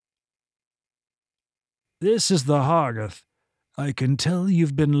This is the Hargath. I can tell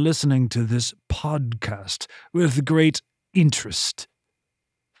you've been listening to this podcast with great interest,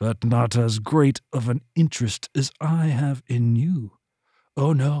 but not as great of an interest as I have in you.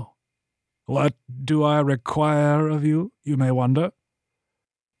 Oh no. What do I require of you, you may wonder?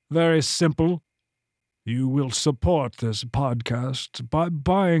 Very simple. You will support this podcast by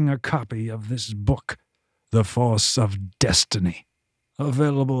buying a copy of this book, The Force of Destiny,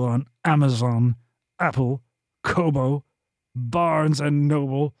 available on Amazon, Apple, Kobo, Barnes &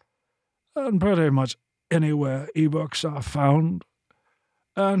 Noble, and pretty much anywhere ebooks are found.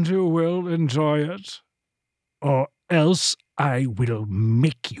 And you will enjoy it, or else I will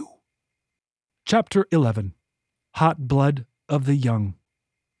make you. Chapter 11. Hot Blood of the Young.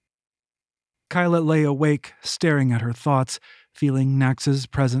 Kyla lay awake, staring at her thoughts, feeling Nax's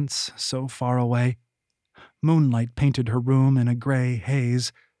presence so far away. Moonlight painted her room in a gray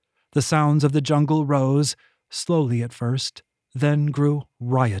haze. The sounds of the jungle rose, slowly at first, then grew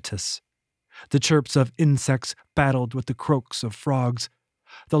riotous. The chirps of insects battled with the croaks of frogs.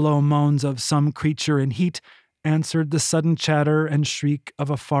 The low moans of some creature in heat answered the sudden chatter and shriek of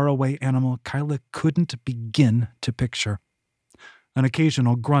a faraway animal Kyla couldn't begin to picture. An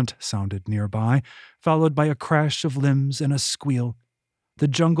occasional grunt sounded nearby, followed by a crash of limbs and a squeal. The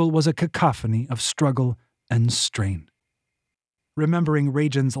jungle was a cacophony of struggle and strain. Remembering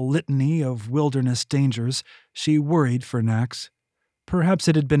Rajan's litany of wilderness dangers, she worried for Nax. Perhaps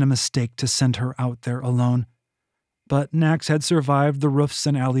it had been a mistake to send her out there alone. But Nax had survived the roofs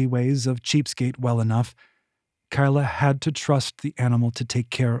and alleyways of Cheapskate well enough. Kyla had to trust the animal to take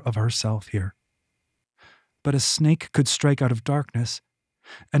care of herself here. But a snake could strike out of darkness.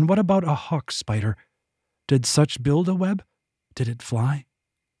 And what about a hawk spider? Did such build a web? Did it fly?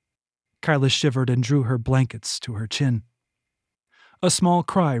 Kyla shivered and drew her blankets to her chin. A small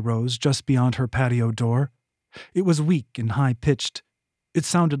cry rose just beyond her patio door. It was weak and high-pitched. It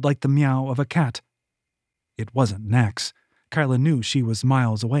sounded like the meow of a cat. It wasn't Nax. Kyla knew she was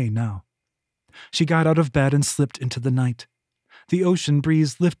miles away now. She got out of bed and slipped into the night. The ocean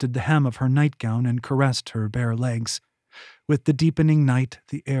breeze lifted the hem of her nightgown and caressed her bare legs. With the deepening night,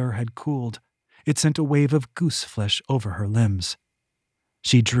 the air had cooled. It sent a wave of goose flesh over her limbs.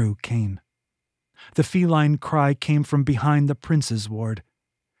 She drew Cain. The feline cry came from behind the prince's ward.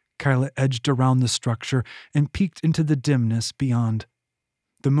 Kyla edged around the structure and peeked into the dimness beyond.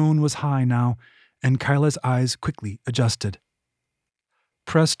 The moon was high now, and Kyla's eyes quickly adjusted.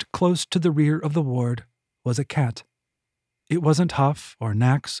 Pressed close to the rear of the ward was a cat. It wasn't Huff or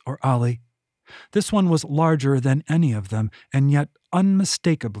Nax or Ollie. This one was larger than any of them, and yet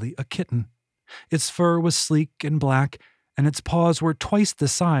unmistakably a kitten. Its fur was sleek and black, and its paws were twice the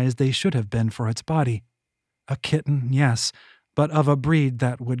size they should have been for its body. A kitten, yes, but of a breed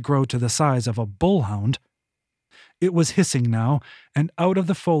that would grow to the size of a bullhound. It was hissing now, and out of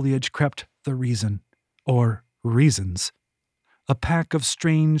the foliage crept the reason, or reasons. A pack of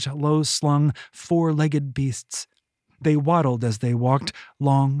strange, low-slung, four-legged beasts. They waddled as they walked,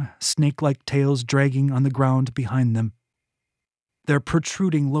 long, snake-like tails dragging on the ground behind them. Their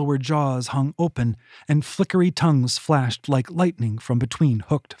protruding lower jaws hung open, and flickery tongues flashed like lightning from between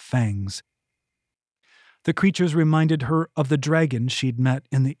hooked fangs. The creatures reminded her of the dragon she'd met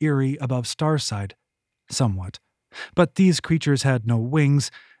in the eyrie above Starside, somewhat. But these creatures had no wings,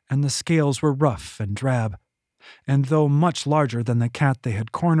 and the scales were rough and drab. And though much larger than the cat they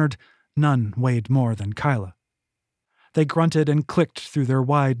had cornered, none weighed more than Kyla. They grunted and clicked through their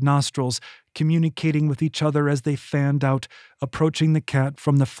wide nostrils, communicating with each other as they fanned out, approaching the cat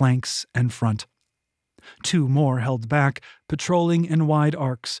from the flanks and front. Two more held back, patrolling in wide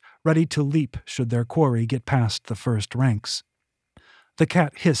arcs, ready to leap should their quarry get past the first ranks. The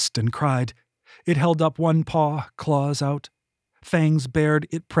cat hissed and cried. It held up one paw, claws out. Fangs bared,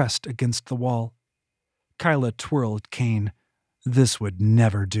 it pressed against the wall. Kyla twirled Cain. This would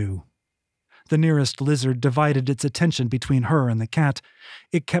never do. The nearest lizard divided its attention between her and the cat.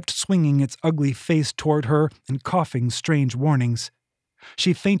 It kept swinging its ugly face toward her and coughing strange warnings.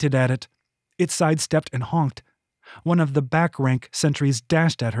 She feinted at it. It sidestepped and honked. One of the back rank sentries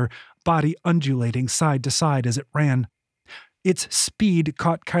dashed at her, body undulating side to side as it ran. Its speed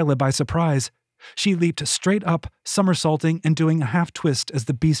caught Kyla by surprise. She leaped straight up, somersaulting and doing a half-twist as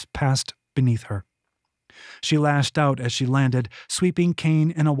the beast passed beneath her. She lashed out as she landed, sweeping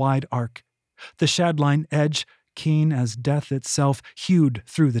Cain in a wide arc. The shadline edge, keen as death itself, hewed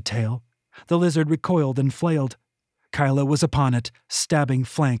through the tail. The lizard recoiled and flailed. Kyla was upon it, stabbing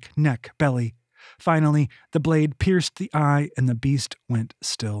flank, neck, belly. Finally, the blade pierced the eye and the beast went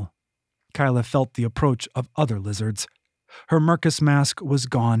still. Kyla felt the approach of other lizards. Her Mercus mask was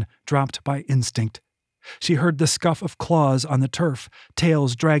gone, dropped by instinct. She heard the scuff of claws on the turf,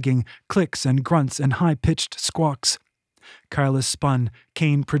 tails dragging, clicks and grunts and high-pitched squawks. Kyla spun,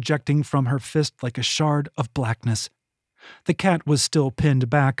 cane projecting from her fist like a shard of blackness. The cat was still pinned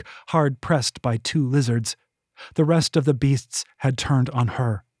back, hard pressed by 2 lizards. The rest of the beasts had turned on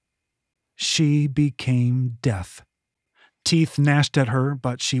her. She became death. Teeth gnashed at her,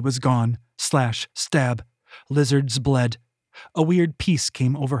 but she was gone. Slash, stab. Lizards bled. A weird peace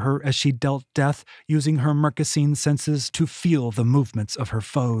came over her as she dealt death, using her Mercosine senses to feel the movements of her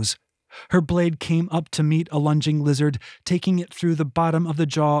foes. Her blade came up to meet a lunging lizard, taking it through the bottom of the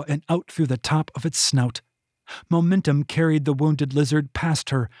jaw and out through the top of its snout. Momentum carried the wounded lizard past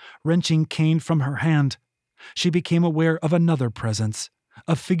her, wrenching cane from her hand. She became aware of another presence,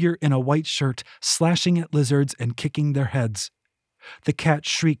 a figure in a white shirt, slashing at lizards and kicking their heads. The cat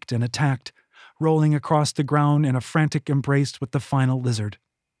shrieked and attacked, rolling across the ground in a frantic embrace with the final lizard.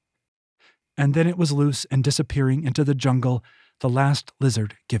 And then it was loose and disappearing into the jungle, the last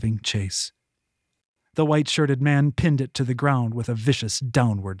lizard giving chase. The white-shirted man pinned it to the ground with a vicious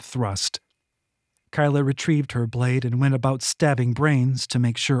downward thrust. Kyla retrieved her blade and went about stabbing brains to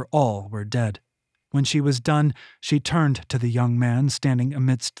make sure all were dead. When she was done, she turned to the young man standing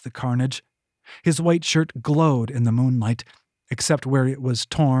amidst the carnage. His white shirt glowed in the moonlight, except where it was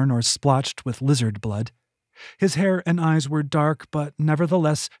torn or splotched with lizard blood. His hair and eyes were dark, but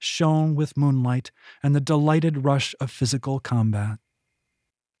nevertheless shone with moonlight and the delighted rush of physical combat.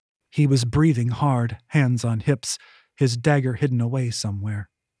 He was breathing hard, hands on hips, his dagger hidden away somewhere.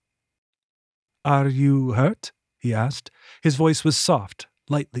 "Are you hurt?" he asked. His voice was soft,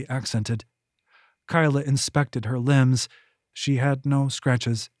 lightly accented. Kyla inspected her limbs. She had no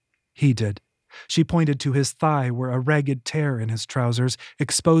scratches. He did. She pointed to his thigh where a ragged tear in his trousers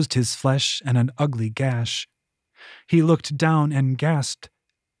exposed his flesh and an ugly gash. He looked down and gasped.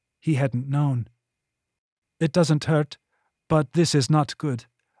 He hadn't known. "It doesn't hurt, but this is not good.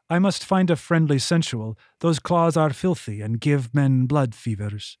 I must find a friendly sensual. Those claws are filthy and give men blood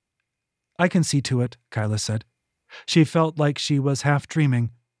fevers." "I can see to it," Kyla said. She felt like she was half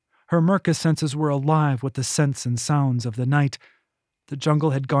dreaming. Her Merca senses were alive with the scents and sounds of the night. The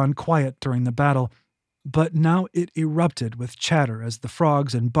jungle had gone quiet during the battle, but now it erupted with chatter as the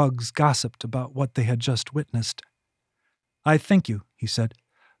frogs and bugs gossiped about what they had just witnessed. "I thank you," he said,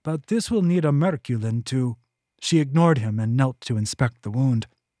 "but this will need a merculin to—" She ignored him and knelt to inspect the wound.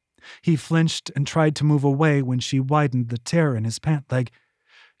 He flinched and tried to move away when she widened the tear in his pant leg.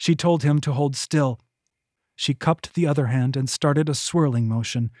 She told him to hold still. She cupped the other hand and started a swirling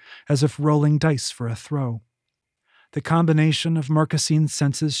motion, as if rolling dice for a throw. The combination of Mercosine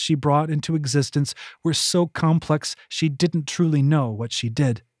senses she brought into existence were so complex she didn't truly know what she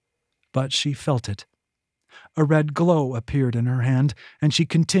did. But she felt it. A red glow appeared in her hand, and she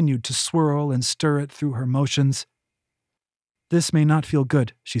continued to swirl and stir it through her motions. "This may not feel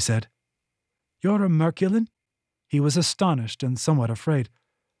good," she said. "You're a merculin?" He was astonished and somewhat afraid.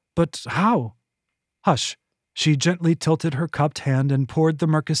 "But how?" "Hush." She gently tilted her cupped hand and poured the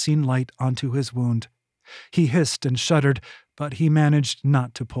Mercosine light onto his wound. He hissed and shuddered, but he managed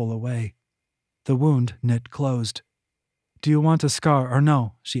not to pull away. The wound knit closed. "Do you want a scar or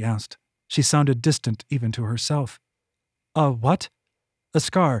no?" she asked. She sounded distant even to herself. "A what?" "A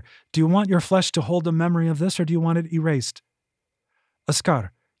scar. Do you want your flesh to hold a memory of this, or do you want it erased?" "A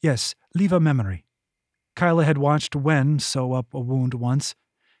scar. Yes, leave a memory." Kyla had watched Wen sew up a wound once.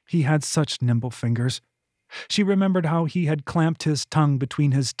 He had such nimble fingers. She remembered how he had clamped his tongue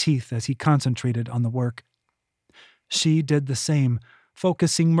between his teeth as he concentrated on the work. She did the same,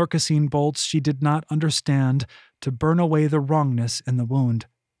 focusing Mercosine bolts she did not understand to burn away the wrongness in the wound.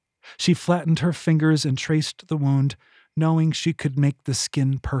 She flattened her fingers and traced the wound, knowing she could make the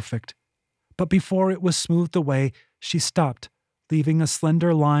skin perfect. But before it was smoothed away, she stopped, leaving a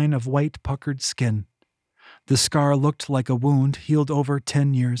slender line of white puckered skin. The scar looked like a wound healed over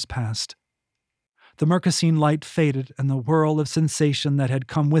 10 years past. The Mercosine light faded, and the whirl of sensation that had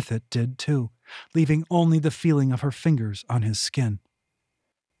come with it did too, leaving only the feeling of her fingers on his skin.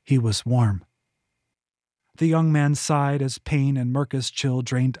 He was warm. The young man sighed as pain and Merca's chill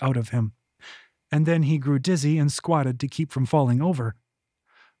drained out of him. And then he grew dizzy and squatted to keep from falling over.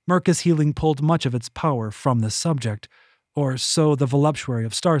 Merca's healing pulled much of its power from the subject, or so the voluptuary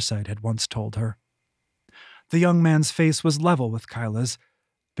of Starside had once told her. The young man's face was level with Kyla's.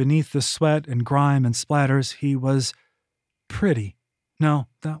 Beneath the sweat and grime and splatters, he was pretty. No,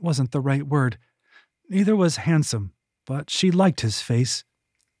 that wasn't the right word. Neither was handsome, but she liked his face.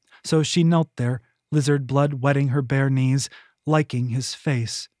 So she knelt there, lizard blood wetting her bare knees, liking his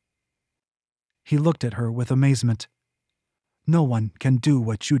face. He looked at her with amazement. "No one can do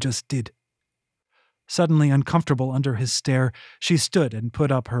what you just did." Suddenly uncomfortable under his stare, she stood and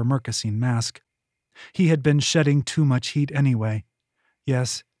put up her murkacine mask. He had been shedding too much heat anyway.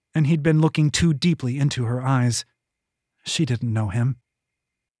 Yes, and he'd been looking too deeply into her eyes. She didn't know him.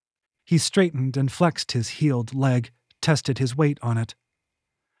 He straightened and flexed his heeled leg, tested his weight on it.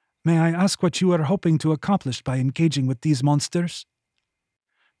 "May I ask what you are hoping to accomplish by engaging with these monsters?"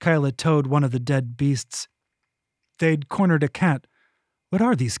 Kyla towed one of the dead beasts. "They'd cornered a cat. What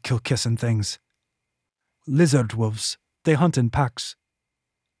are these kill-kissin' things?" "Lizard wolves. They hunt in packs."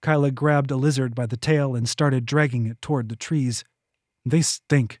 Kyla grabbed a lizard by the tail and started dragging it toward the trees. "They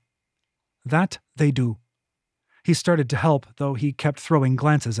stink." "That they do." He started to help, though he kept throwing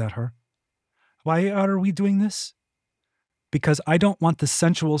glances at her. "Why are we doing this?" "Because I don't want the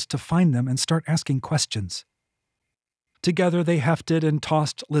sensuals to find them and start asking questions." Together they hefted and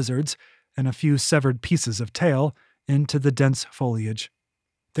tossed lizards, and a few severed pieces of tail, into the dense foliage.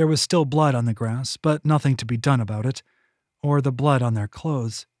 There was still blood on the grass, but nothing to be done about it, or the blood on their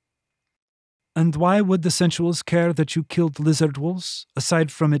clothes. "And why would the sensuals care that you killed lizard wolves, aside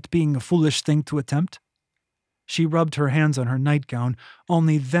from it being a foolish thing to attempt?" She rubbed her hands on her nightgown,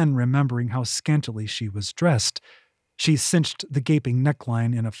 only then remembering how scantily she was dressed. She cinched the gaping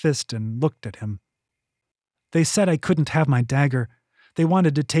neckline in a fist and looked at him. "They said I couldn't have my dagger. They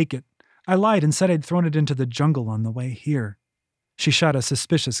wanted to take it. I lied and said I'd thrown it into the jungle on the way here." She shot a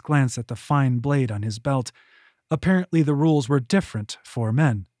suspicious glance at the fine blade on his belt. Apparently the rules were different for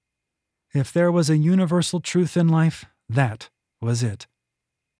men. If there was a universal truth in life, that was it.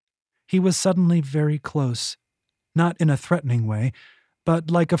 He was suddenly very close. Not in a threatening way, but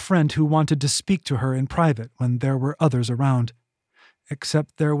like a friend who wanted to speak to her in private when there were others around.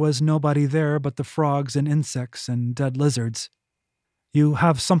 Except there was nobody there but the frogs and insects and dead lizards. "You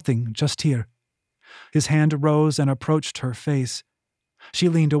have something just here." His hand rose and approached her face. She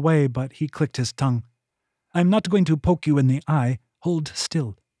leaned away, but he clicked his tongue. "I'm not going to poke you in the eye. Hold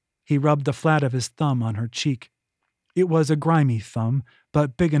still." He rubbed the flat of his thumb on her cheek. It was a grimy thumb,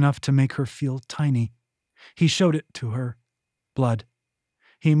 but big enough to make her feel tiny. He showed it to her. Blood.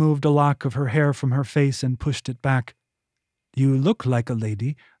 He moved a lock of her hair from her face and pushed it back. "You look like a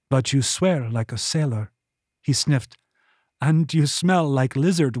lady, but you swear like a sailor." He sniffed. "And you smell like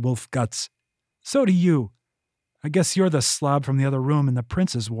lizard wolf guts." "So do you. I guess you're the slob from the other room in the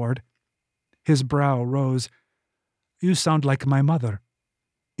prince's ward." His brow rose. "You sound like my mother."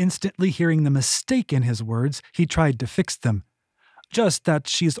 Instantly hearing the mistake in his words, he tried to fix them. "Just that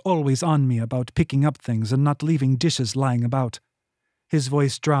she's always on me about picking up things and not leaving dishes lying about." His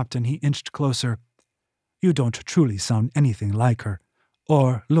voice dropped and he inched closer. "You don't truly sound anything like her,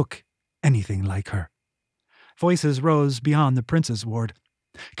 or look anything like her." Voices rose beyond the prince's ward.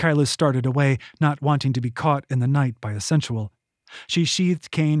 Kyla started away, not wanting to be caught in the night by a sensual. She sheathed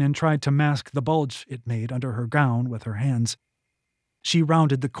cane and tried to mask the bulge it made under her gown with her hands. She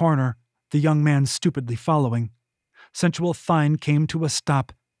rounded the corner, the young man stupidly following. Sensual Thine came to a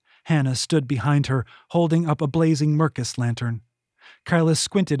stop. Hannah stood behind her, holding up a blazing Mercus lantern. Kyla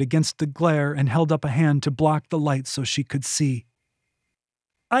squinted against the glare and held up a hand to block the light so she could see.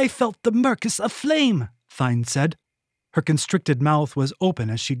 "I felt the Mercus aflame," Thine said. Her constricted mouth was open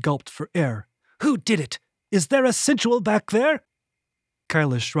as she gulped for air. "Who did it? Is there a sensual back there?"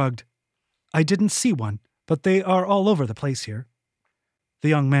 Kyla shrugged. "I didn't see one, but they are all over the place here." The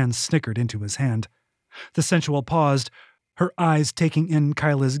young man snickered into his hand. The sensual paused, her eyes taking in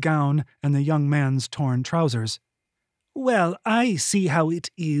Kyla's gown and the young man's torn trousers. "Well, I see how it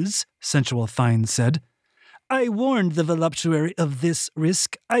is," Sensual Thine said. "I warned the voluptuary of this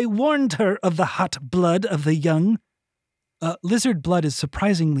risk. I warned her of the hot blood of the young." "Lizard blood is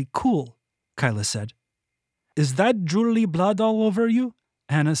surprisingly cool," Kyla said. "Is that jewelry blood all over you?"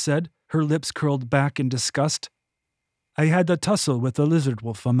 Hannah said, her lips curled back in disgust. "I had a tussle with a lizard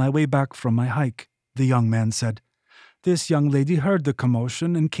wolf on my way back from my hike," the young man said. "This young lady heard the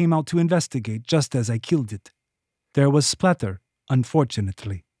commotion and came out to investigate just as I killed it. There was splatter,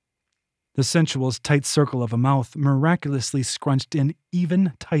 unfortunately." The sensual's tight circle of a mouth miraculously scrunched in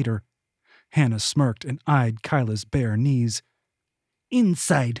even tighter. Hannah smirked and eyed Kyla's bare knees.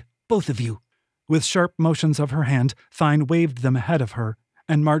 "Inside, both of you." With sharp motions of her hand, Thine waved them ahead of her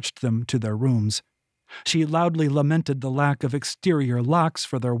and marched them to their rooms. She loudly lamented the lack of exterior locks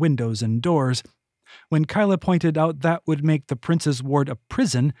for their windows and doors. When Kyla pointed out that would make the prince's ward a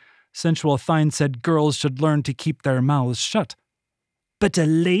prison, Sensual Thine said girls should learn to keep their mouths shut. "But a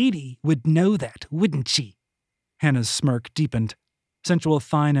lady would know that, wouldn't she?" Hannah's smirk deepened. Sensual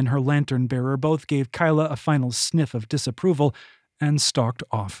Thine and her lantern-bearer both gave Kyla a final sniff of disapproval and stalked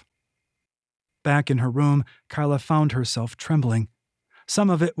off. Back in her room, Kyla found herself trembling. Some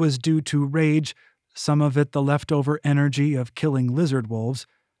of it was due to rage, some of it the leftover energy of killing lizard wolves,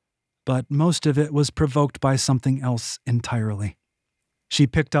 but most of it was provoked by something else entirely. She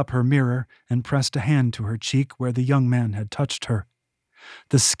picked up her mirror and pressed a hand to her cheek where the young man had touched her.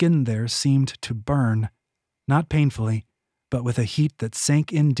 The skin there seemed to burn, not painfully, but with a heat that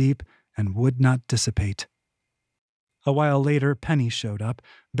sank in deep and would not dissipate. A while later, Penny showed up,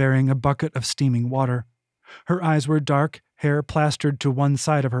 bearing a bucket of steaming water. Her eyes were dark, hair plastered to one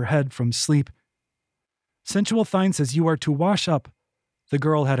side of her head from sleep. "Sensual Thine says you are to wash up." The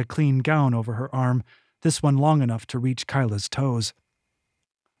girl had a clean gown over her arm, this one long enough to reach Kyla's toes.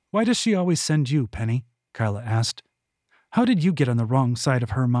 "Why does she always send you, Penny?" Kyla asked. "How did you get on the wrong side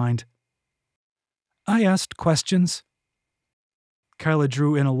of her mind?" "I asked questions." Kyla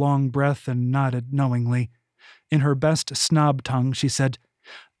drew in a long breath and nodded knowingly. In her best snob tongue, she said,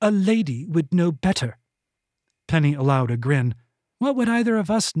 "A lady would know better." Penny allowed a grin. "What would either of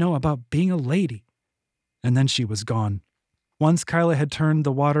us know about being a lady?" And then she was gone. Once Kyla had turned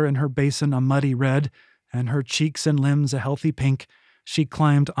the water in her basin a muddy red, and her cheeks and limbs a healthy pink, she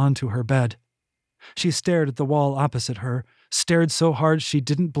climbed onto her bed. She stared at the wall opposite her, stared so hard she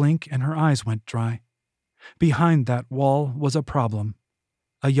didn't blink and her eyes went dry. Behind that wall was a problem.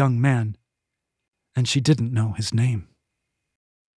 A young man. And she didn't know his name.